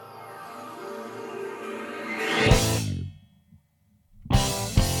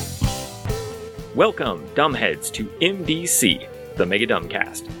Welcome, dumbheads, to MDC, the Mega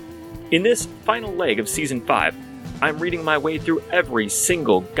Dumbcast. In this final leg of Season 5, I'm reading my way through every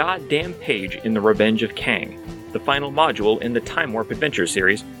single goddamn page in The Revenge of Kang, the final module in the Time Warp Adventure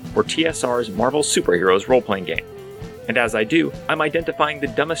series for TSR's Marvel Superheroes role-playing game. And as I do, I'm identifying the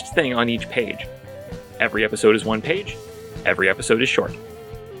dumbest thing on each page. Every episode is one page, every episode is short.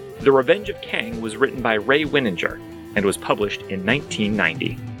 The Revenge of Kang was written by Ray Winninger and was published in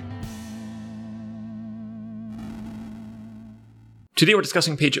 1990. Today we're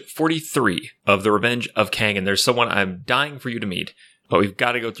discussing page 43 of The Revenge of Kang, and there's someone I'm dying for you to meet, but we've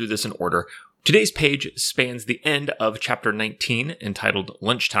got to go through this in order. Today's page spans the end of chapter 19, entitled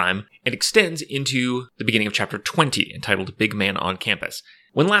Lunchtime, and extends into the beginning of chapter 20, entitled Big Man on Campus.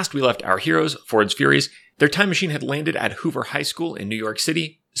 When last we left our heroes, Ford's Furies, their time machine had landed at Hoover High School in New York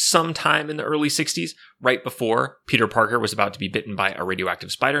City sometime in the early 60s, right before Peter Parker was about to be bitten by a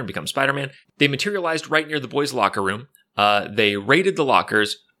radioactive spider and become Spider-Man. They materialized right near the boys' locker room. They raided the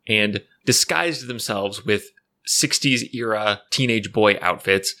lockers and disguised themselves with 60s era teenage boy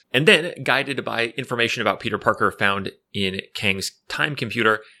outfits, and then, guided by information about Peter Parker found in Kang's time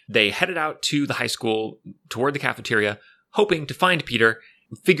computer, they headed out to the high school toward the cafeteria, hoping to find Peter,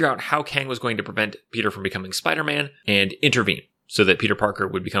 figure out how Kang was going to prevent Peter from becoming Spider-Man, and intervene so that Peter Parker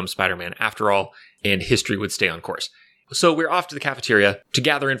would become Spider-Man after all, and history would stay on course. So we're off to the cafeteria to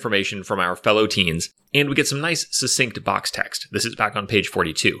gather information from our fellow teens, and we get some nice, succinct box text. This is back on page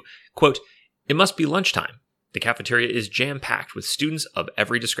 42. Quote, "It must be lunchtime. The cafeteria is jam-packed with students of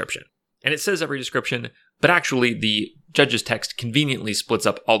every description." And it says every description, but actually the judge's text conveniently splits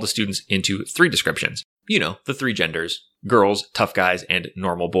up all the students into three descriptions. You know, the three genders: girls, tough guys, and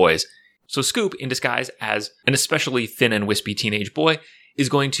normal boys. So Scoop, in disguise as an especially thin and wispy teenage boy, is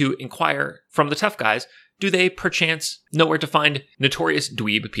going to inquire from the tough guys, do they perchance know where to find notorious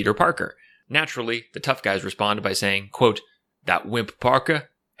dweeb Peter Parker? Naturally, the tough guys respond by saying, quote, "That wimp Parker?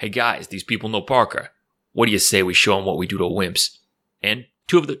 Hey guys, these people know Parker. What do you say we show them what we do to wimps?" And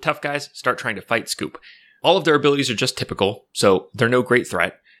two of the tough guys start trying to fight Scoop. All of their abilities are just typical, so they're no great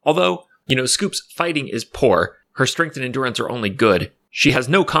threat. Although, Scoop's fighting is poor, her strength and endurance are only good, she has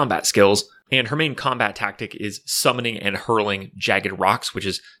no combat skills, and her main combat tactic is summoning and hurling jagged rocks, which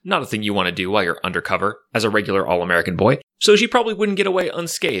is not a thing you want to do while you're undercover as a regular all-American boy. So she probably wouldn't get away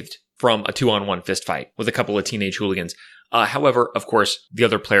unscathed from a 2-on-1 fist fight with a couple of teenage hooligans. However, of course, the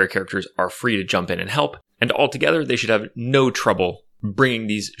other player characters are free to jump in and help, and altogether they should have no trouble bringing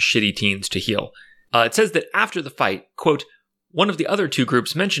these shitty teens to heel. It says that after the fight, quote, "One of the other two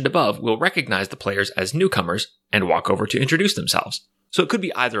groups mentioned above will recognize the players as newcomers and walk over to introduce themselves." So it could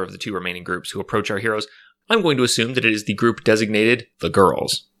be either of the two remaining groups who approach our heroes. I'm going to assume that it is the group designated the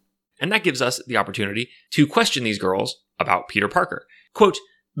girls. And that gives us the opportunity to question these girls about Peter Parker. Quote,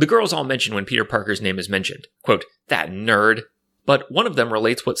 "The girls all mention when Peter Parker's name is mentioned. Quote, 'That nerd.' But one of them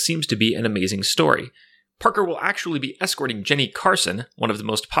relates what seems to be an amazing story. Parker will actually be escorting Jenny Carson, one of the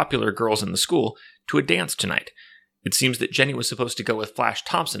most popular girls in the school, to a dance tonight. It seems that Jenny was supposed to go with Flash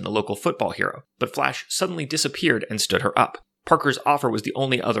Thompson, the local football hero, but Flash suddenly disappeared and stood her up. Parker's offer was the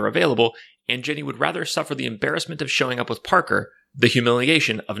only other available, and Jenny would rather suffer the embarrassment of showing up with Parker, the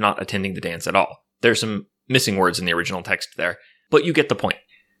humiliation of not attending the dance at all." There's some missing words in the original text there, but you get the point.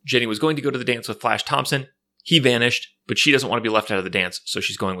 Jenny was going to go to the dance with Flash Thompson. He vanished, but she doesn't want to be left out of the dance, so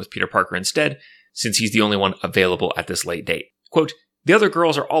she's going with Peter Parker instead, since he's the only one available at this late date. Quote, "The other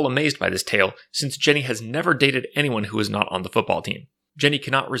girls are all amazed by this tale, since Jenny has never dated anyone who is not on the football team. Jenny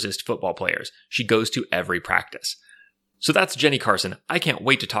cannot resist football players. She goes to every practice." So that's Jenny Carson. I can't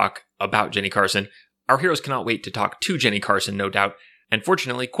wait to talk about Jenny Carson. Our heroes cannot wait to talk to Jenny Carson, no doubt. And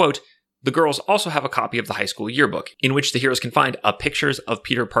fortunately, quote, "The girls also have a copy of the high school yearbook, in which the heroes can find pictures of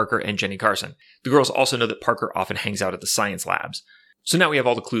Peter Parker and Jenny Carson. The girls also know that Parker often hangs out at the science labs." So now we have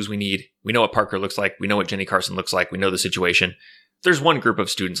all the clues we need. We know what Parker looks like. We know what Jenny Carson looks like. We know the situation. There's one group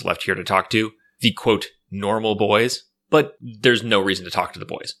of students left here to talk to, the, quote, "normal boys." But there's no reason to talk to the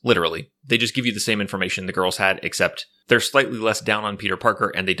boys, literally. They just give you the same information the girls had, except they're slightly less down on Peter Parker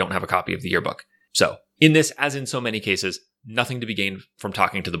and they don't have a copy of the yearbook. So, in this, as in so many cases, nothing to be gained from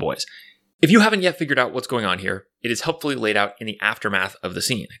talking to the boys. If you haven't yet figured out what's going on here, it is helpfully laid out in the aftermath of the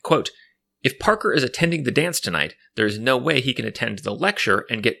scene. Quote, "If Parker is attending the dance tonight, there is no way he can attend the lecture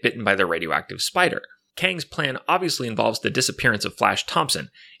and get bitten by the radioactive spider. Kang's plan obviously involves the disappearance of Flash Thompson,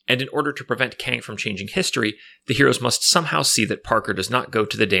 and in order to prevent Kang from changing history, the heroes must somehow see that Parker does not go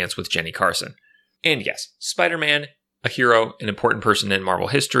to the dance with Jenny Carson." And yes, Spider-Man, a hero, an important person in Marvel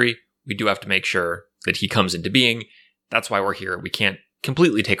history, we do have to make sure that he comes into being. That's why we're here. We can't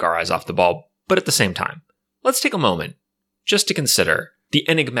completely take our eyes off the ball, but at the same time, let's take a moment just to consider the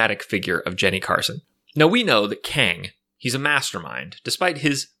enigmatic figure of Jenny Carson. Now we know that Kang, he's a mastermind. Despite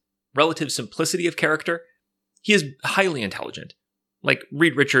his relative simplicity of character, he is highly intelligent. Like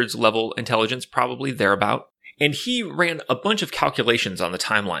Reed Richards level intelligence, probably thereabout. And he ran a bunch of calculations on the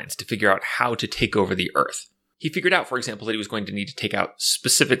timelines to figure out how to take over the Earth. He figured out, for example, that he was going to need to take out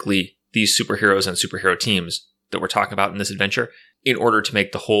specifically these superheroes and superhero teams that we're talking about in this adventure in order to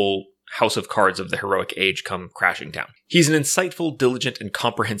make the whole house of cards of the heroic age come crashing down. He's an insightful, diligent, and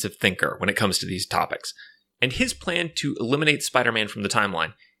comprehensive thinker when it comes to these topics. And his plan to eliminate Spider-Man from the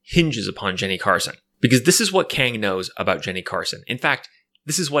timeline hinges upon Jenny Carson. Because this is what Kang knows about Jenny Carson. In fact,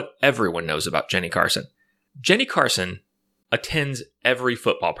 this is what everyone knows about Jenny Carson. Jenny Carson attends every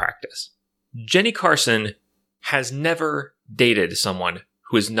football practice. Jenny Carson has never dated someone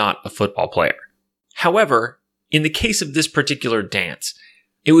who is not a football player. However, in the case of this particular dance,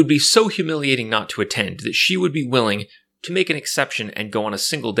 it would be so humiliating not to attend that she would be willing to make an exception and go on a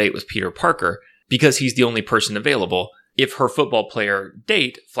single date with Peter Parker because he's the only person available if her football player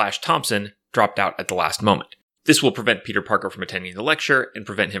date, Flash Thompson, dropped out at the last moment. This will prevent Peter Parker from attending the lecture and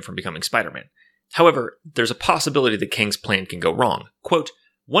prevent him from becoming Spider-Man. However, there's a possibility that Kang's plan can go wrong. Quote,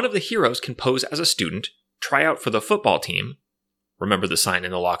 one of the heroes can pose as a student, try out for the football team, remember the sign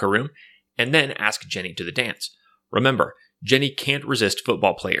in the locker room, and then ask Jenny to the dance. Remember, Jenny can't resist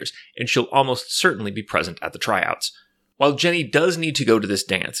football players, and she'll almost certainly be present at the tryouts. While Jenny does need to go to this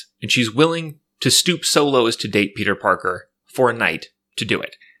dance, and she's willing to stoop so low as to date Peter Parker for a night to do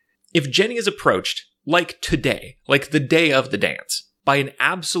it. If Jenny is approached, like today, like the day of the dance, by an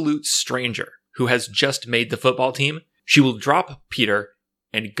absolute stranger who has just made the football team, she will drop Peter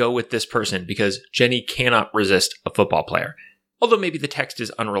and go with this person because Jenny cannot resist a football player. Although maybe the text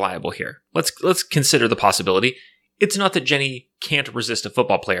is unreliable here. Let's consider the possibility. It's not that Jenny can't resist a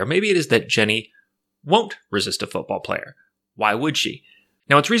football player. Maybe it is that Jenny won't resist a football player. Why would she?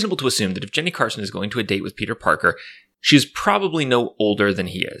 Now, it's reasonable to assume that if Jenny Carson is going to a date with Peter Parker, she is probably no older than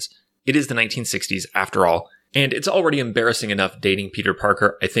he is. It is the 1960s, after all, and it's already embarrassing enough dating Peter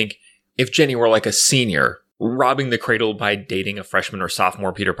Parker. I think if Jenny were like a senior, robbing the cradle by dating a freshman or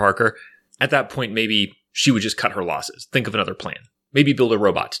sophomore Peter Parker, at that point, maybe she would just cut her losses. Think of another plan. Maybe build a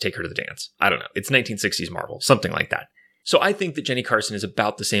robot to take her to the dance. I don't know. It's 1960s Marvel, something like that. So I think that Jenny Carson is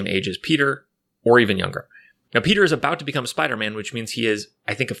about the same age as Peter, or even younger. Now, Peter is about to become Spider-Man, which means he is,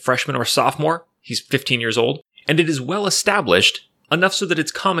 I think, a freshman or sophomore. He's 15 years old. And it is well established, enough so that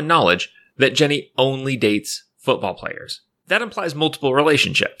it's common knowledge, that Jenny only dates football players. That implies multiple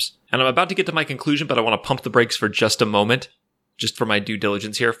relationships. And I'm about to get to my conclusion, but I want to pump the brakes for just a moment, just for my due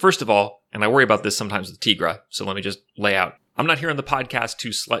diligence here. First of all, and I worry about this sometimes with Tigra, so let me just lay out. I'm not here on the podcast to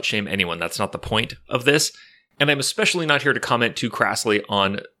slut shame anyone. That's not the point of this. And I'm especially not here to comment too crassly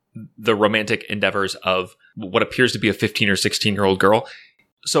on the romantic endeavors of what appears to be a 15 or 16-year-old girl.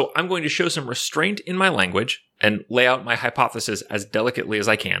 So I'm going to show some restraint in my language and lay out my hypothesis as delicately as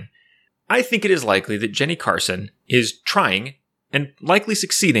I can. I think it is likely that Jenny Carson is trying, and likely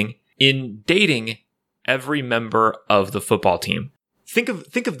succeeding, in dating every member of the football team. Think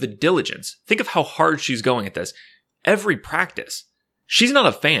of the diligence. Think of how hard she's going at this. Every practice. She's not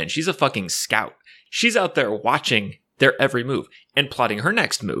a fan. She's a fucking scout. She's out there watching their every move and plotting her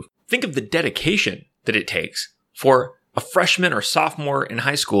next move. Think of the dedication that it takes for a freshman or sophomore in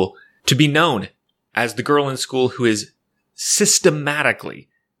high school to be known as the girl in school who is systematically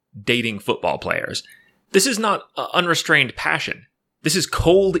dating football players. This is not unrestrained passion. This is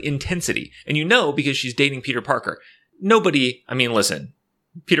cold intensity. And you know, because she's dating Peter Parker. Listen,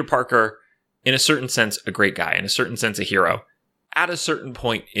 Peter Parker, in a certain sense, a great guy, in a certain sense, a hero, at a certain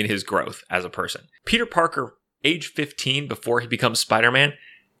point in his growth as a person. Peter Parker, age 15, before he becomes Spider-Man,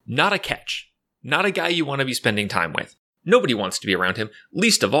 not a catch. Not a guy you want to be spending time with. Nobody wants to be around him,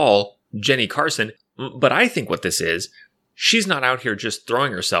 least of all Jenny Carson. But I think what this is, she's not out here just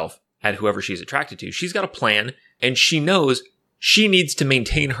throwing herself at whoever she's attracted to. She's got a plan, and she knows she needs to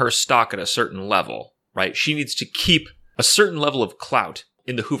maintain her stock at a certain level, right? She needs to keep a certain level of clout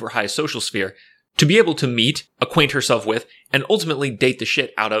in the Hoover High social sphere to be able to meet, acquaint herself with, and ultimately date the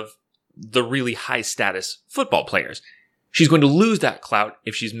shit out of the really high status football players. She's going to lose that clout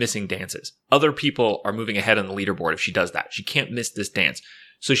if she's missing dances. Other people are moving ahead on the leaderboard if she does that. She can't miss this dance.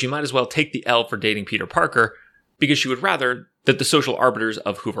 So she might as well take the L for dating Peter Parker because she would rather that the social arbiters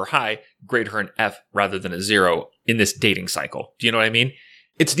of Hoover High grade her an F rather than a 0 in this dating cycle. Do you know what I mean?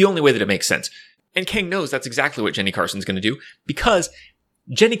 It's the only way that it makes sense. And Kang knows that's exactly what Jenny Carson's going to do because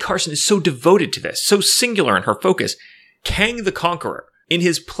Jenny Carson is so devoted to this, so singular in her focus. Kang the Conqueror, in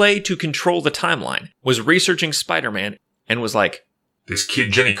his play to control the timeline, was researching Spider-Man and was like, "This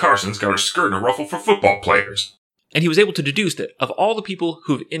kid Jenny Carson's got her skirt in a ruffle for football players." And he was able to deduce that of all the people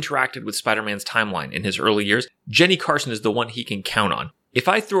who've interacted with Spider-Man's timeline in his early years, Jenny Carson is the one he can count on. If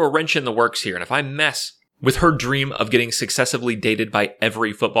I throw a wrench in the works here, and if I mess with her dream of getting successively dated by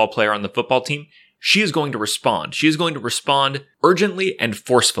every football player on the football team, she is going to respond. She is going to respond urgently and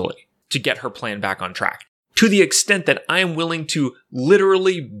forcefully to get her plan back on track. To the extent that I am willing to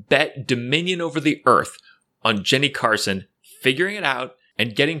literally bet dominion over the earth on Jenny Carson figuring it out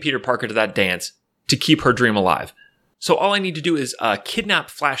and getting Peter Parker to that dance to keep her dream alive. So all I need to do is kidnap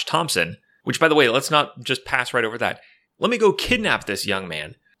Flash Thompson, which, by the way, let's not just pass right over that. Let me go kidnap this young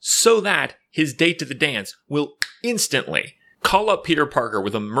man so that his date to the dance will instantly call up Peter Parker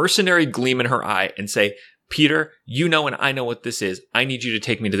with a mercenary gleam in her eye and say, Peter, you know and I know what this is. I need you to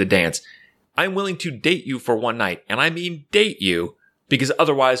take me to the dance. I'm willing to date you for one night, and I mean date you, because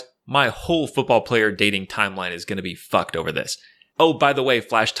otherwise my whole football player dating timeline is going to be fucked over this. Oh, by the way,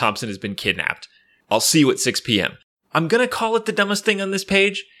 Flash Thompson has been kidnapped. I'll see you at 6 p.m. I'm going to call it the dumbest thing on this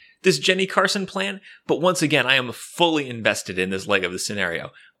page, this Jenny Carson plan, but once again, I am fully invested in this leg of the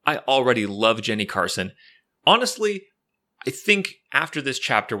scenario. I already love Jenny Carson. Honestly, I think after this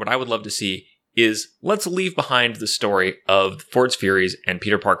chapter, what I would love to see is let's leave behind the story of Ford's Furies and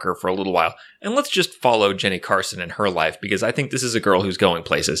Peter Parker for a little while, and let's just follow Jenny Carson and her life, because I think this is a girl who's going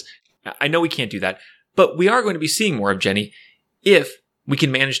places. I know we can't do that, but we are going to be seeing more of Jenny if we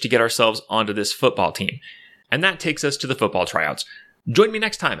can manage to get ourselves onto this football team. And that takes us to the football tryouts. Join me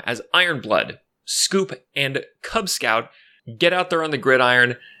next time as Ironblood, Scoop, and Cub Scout get out there on the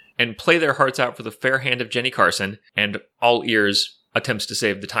gridiron and play their hearts out for the fair hand of Jenny Carson and All Ears attempts to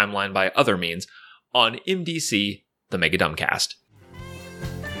save the timeline by other means on MDC, the Mega Dumbcast.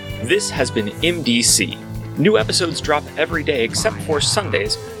 This has been MDC. New episodes drop every day except for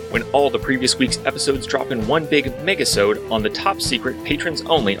Sundays, when all the previous week's episodes drop in one big megasode on the top secret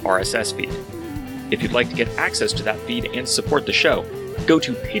patrons-only RSS feed. If you'd like to get access to that feed and support the show, go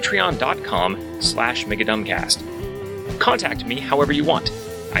to patreon.com/megadumbcast. Contact me however you want.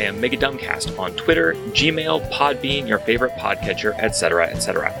 I am Megadumbcast on Twitter, Gmail, Podbean, your favorite podcatcher, etc.,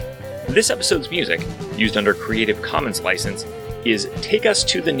 etc. This episode's music, used under Creative Commons license, is Take Us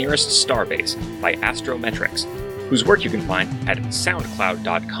to the Nearest Starbase by Astrometrics, whose work you can find at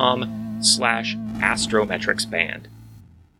soundcloud.com/astrometricsband.